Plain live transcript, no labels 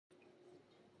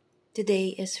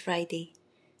Today is Friday,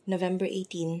 November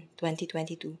 18,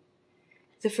 2022.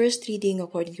 The first reading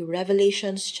according to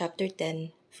Revelations chapter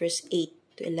 10, verse 8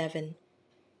 to 11.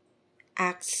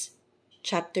 Acts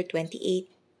chapter 28,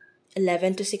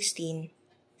 11 to 16,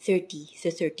 30 to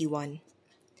 31.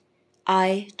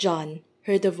 I, John,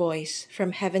 heard a voice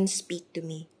from heaven speak to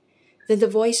me. Then the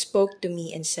voice spoke to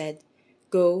me and said,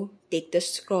 "Go, take the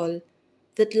scroll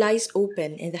that lies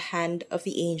open in the hand of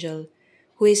the angel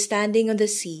who is standing on the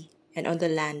sea and on the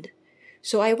land."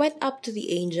 So I went up to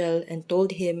the angel and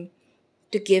told him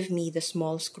to give me the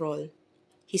small scroll.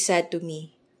 He said to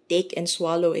me, "Take and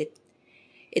swallow it.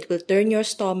 It will turn your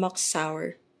stomach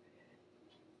sour,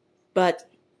 but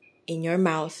in your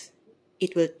mouth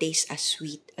it will taste as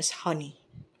sweet as honey."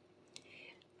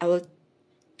 I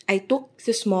took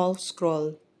the small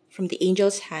scroll from the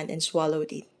angel's hand and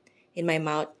swallowed it. In my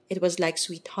mouth it was like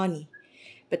sweet honey,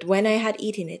 but when I had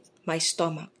eaten it, my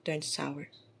stomach turned sour.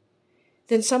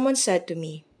 Then someone said to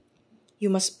me, "You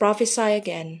must prophesy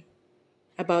again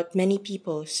about many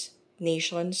peoples,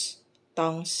 nations,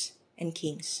 tongues, and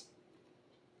kings."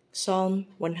 Psalm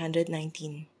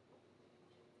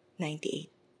 119:98.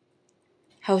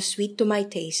 How sweet to my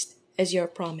taste is your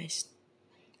promise.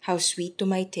 How sweet to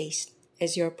my taste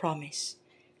is your promise.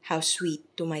 How sweet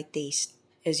to my taste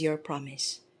is your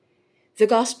promise. The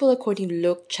Gospel according to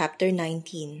Luke chapter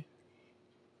 19,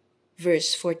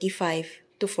 verse 45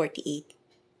 to 48.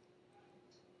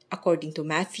 According to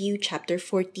Matthew chapter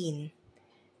 14,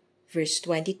 verse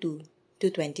 22 to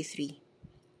 23.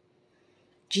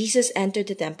 Jesus entered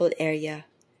the temple area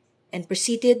and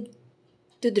proceeded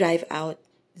to drive out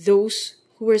those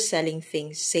who were selling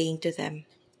things, saying to them,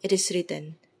 "It is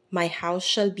written, 'My house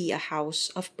shall be a house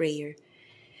of prayer,'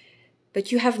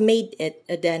 but you have made it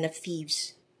a den of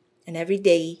thieves." And every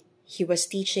day he was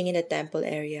teaching in the temple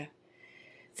area.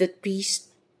 The priests,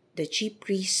 the chief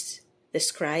priests, the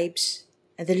scribes,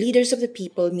 and the leaders of the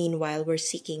people meanwhile were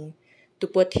seeking to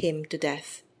put him to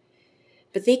death.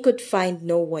 But they could find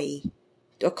no way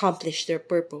to accomplish their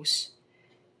purpose,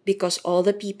 because all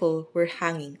the people were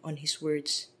hanging on his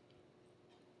words.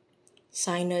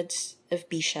 Synods of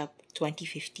Bishop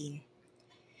 2015.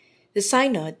 The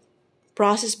synod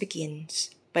process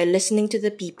begins by listening to the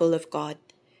people of God,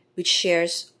 which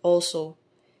shares also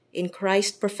in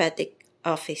Christ's prophetic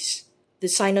office. The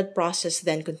synod process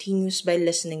then continues by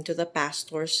listening to the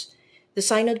pastors. The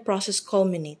synod process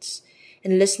culminates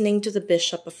in listening to the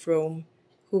Bishop of Rome,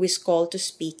 who is called to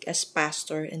speak as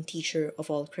pastor and teacher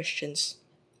of all Christians.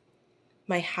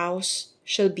 My house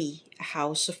shall be a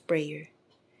house of prayer.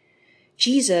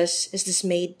 Jesus is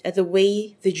dismayed at the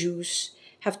way the Jews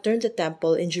have turned the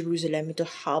temple in Jerusalem into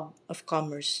a hub of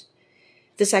commerce.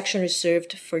 The section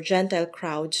reserved for Gentile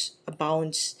crowds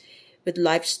abounds with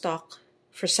livestock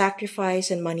for sacrifice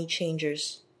and money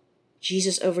changers.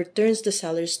 Jesus overturns the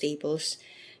sellers' tables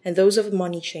and those of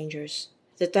money changers.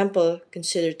 The temple,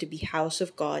 considered to be house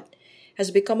of God,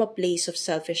 has become a place of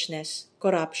selfishness,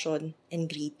 corruption, and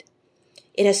greed.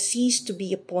 It has ceased to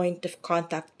be a point of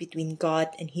contact between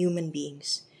God and human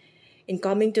beings. In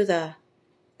coming to the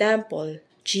temple,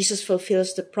 Jesus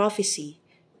fulfills the prophecy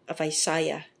of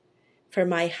Isaiah, "For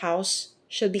my house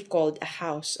shall be called a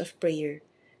house of prayer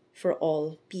for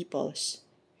all peoples."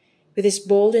 With his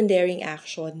bold and daring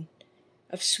action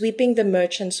of sweeping the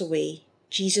merchants away,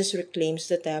 Jesus reclaims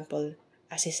the temple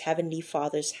as his heavenly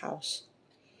Father's house.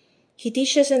 He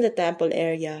teaches in the temple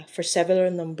area for several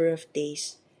number of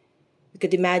days. We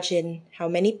could imagine how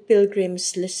many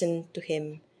pilgrims listened to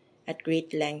him at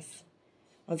great length.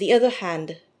 On the other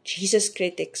hand, Jesus'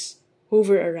 critics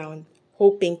hover around,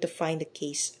 hoping to find a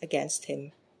case against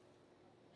him.